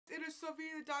it is Sophie,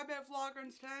 the Diabetic Vlogger,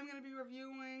 and today I'm going to be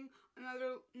reviewing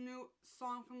another new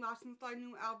song from Last and Slide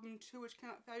new album 2, which came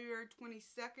out February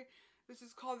 22nd. This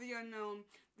is called The Unknown.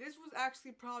 This was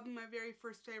actually probably my very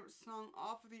first favorite song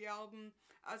off of the album,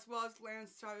 as well as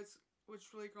Landside,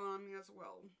 which really grew on me as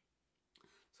well.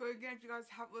 So again, if you guys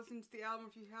haven't listened to the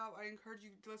album, if you have, I encourage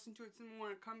you to listen to it some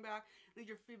more and come back and leave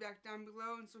your feedback down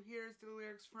below. And so here's the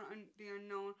lyrics for The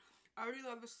Unknown. I really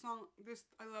love this song.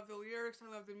 I love the lyrics. I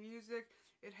love the music.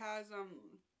 It has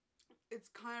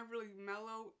it's kind of really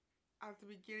mellow at the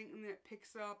beginning, and then it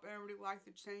picks up. And I really like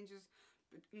the changes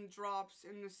and drops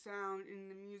in the sound, in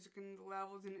the music, and the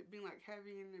levels, and it being like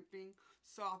heavy and it being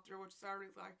softer, which I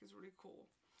really like, is really cool.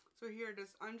 So here it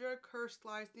is. Under a curse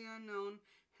lies the unknown,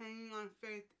 hanging on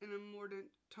faith in a mordant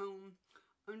tone.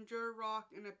 Under a rock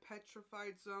in a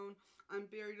petrified zone, I'm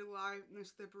buried alive in the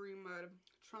slippery mud,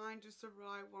 trying to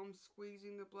survive while I'm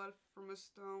squeezing the blood from a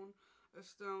stone,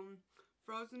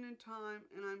 frozen in time,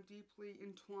 and I'm deeply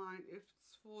entwined. If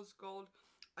it's fool's gold,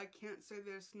 I can't say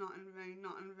this, not in vain,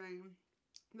 not in vain.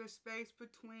 The space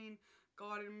between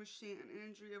God and machine, an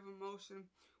injury of emotion.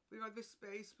 We are the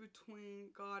space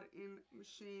between God and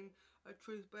machine, a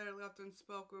truth better left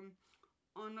unspoken.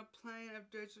 On a plane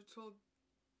of digital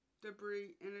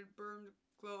debris in a burned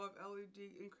glow of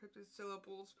LED encrypted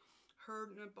syllables,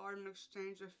 heard in a barren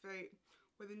exchange of fate,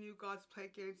 where the new gods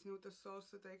play games with the souls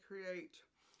that they create.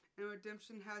 And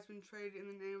redemption has been traded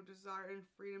in the name of desire, and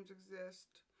freedoms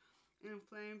exist. In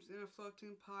flames in a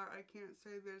floating pyre, I can't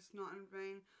say that it's not in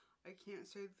vain. I can't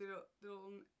say that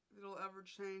it'll ever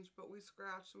change, but we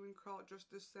scratch and we crawl just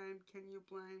the same. Can you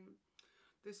blame?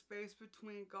 The space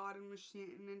between God and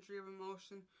machine, an injury of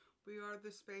emotion. We are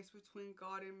the space between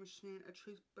God and machine, a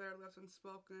truth better left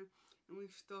unspoken, and we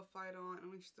still fight on,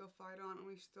 and we still fight on, and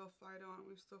we still fight on,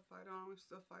 and we still fight on, and we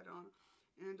still fight on,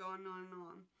 and on and on and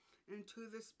on. Into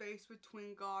the space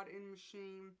between God and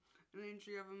machine, an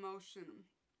injury of emotion.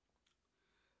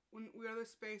 When we are the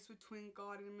space between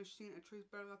God and machine, a truth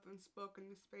better left unspoken,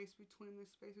 the space between, the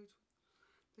space between,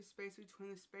 the space between,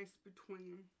 the space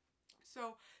between.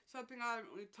 So, something I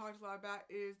haven't really talked a lot about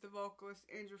is the vocalist,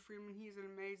 Andrew Freeman. He's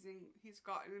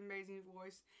got an amazing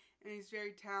voice, and he's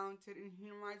very talented, and he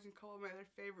reminds me of a couple of my other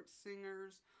favorite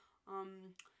singers,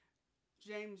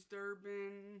 James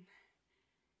Durbin,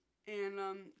 and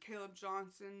Caleb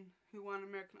Johnson, who won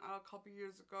American Idol a couple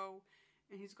years ago,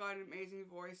 and he's got an amazing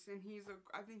voice, and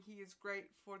I think he is great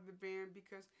for the band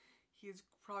because he's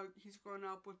grown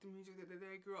up with the music that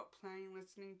they grew up playing and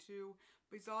listening to,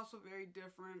 but he's also very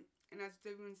different. And as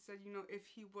Vivian said, you know, if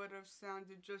he would have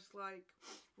sounded just like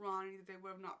Ronnie, that they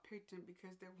would have not picked him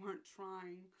because they weren't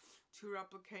trying to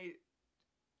replicate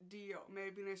Dio.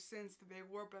 Maybe in a sense that they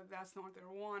were, but that's not what they're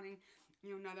wanting.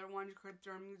 You know, now they're wanting to create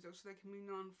their own music so they can be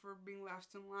known for being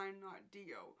last in line, not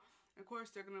Dio. And of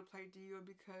course, they're going to play Dio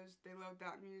because they love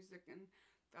that music, and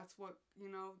that's what, you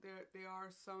know, they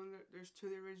are. There's two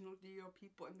of the original Dio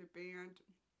people in the band,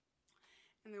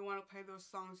 and they want to play those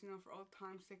songs, you know, for old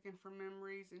time's sake and for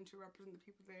memories, and to represent the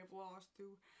people they have lost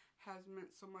who has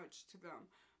meant so much to them.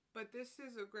 But this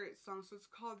is a great song, so it's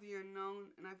called The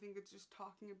Unknown, and I think it's just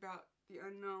talking about the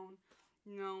unknown,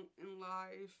 you know, in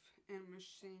life and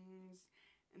machines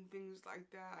and things like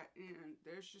that. And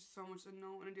there's just so much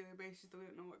unknown on a daily basis that we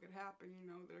don't know what could happen. You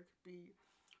know, there could be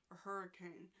a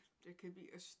hurricane, there could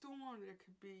be a storm, there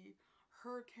could be a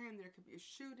hurricane, there could be a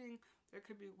shooting, there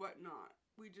could be whatnot.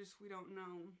 We don't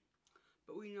know.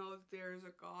 But we know that there's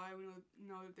a God, we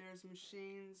know that there's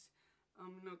machines.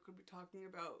 You know, could be talking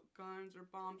about guns or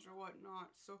bombs or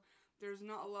whatnot. So there's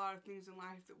not a lot of things in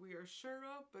life that we are sure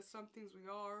of, but some things we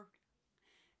are.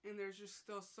 And there's just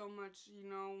still so much, you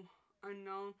know,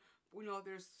 unknown. But we know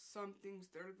there's some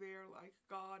things that are there, like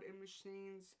God and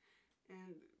machines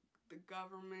and the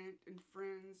government and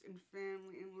friends and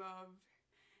family and love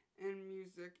and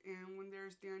music. And when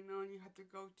there's the unknown, you have to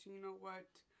go to, you know, what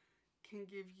can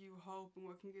give you hope and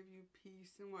what can give you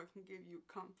peace and what can give you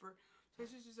comfort. So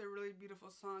this is just a really beautiful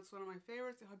song. It's one of my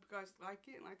favorites. I hope you guys like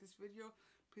it and like this video.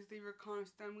 Please leave your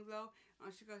comments down below.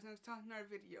 I'll see you guys next time in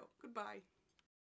another video. Goodbye.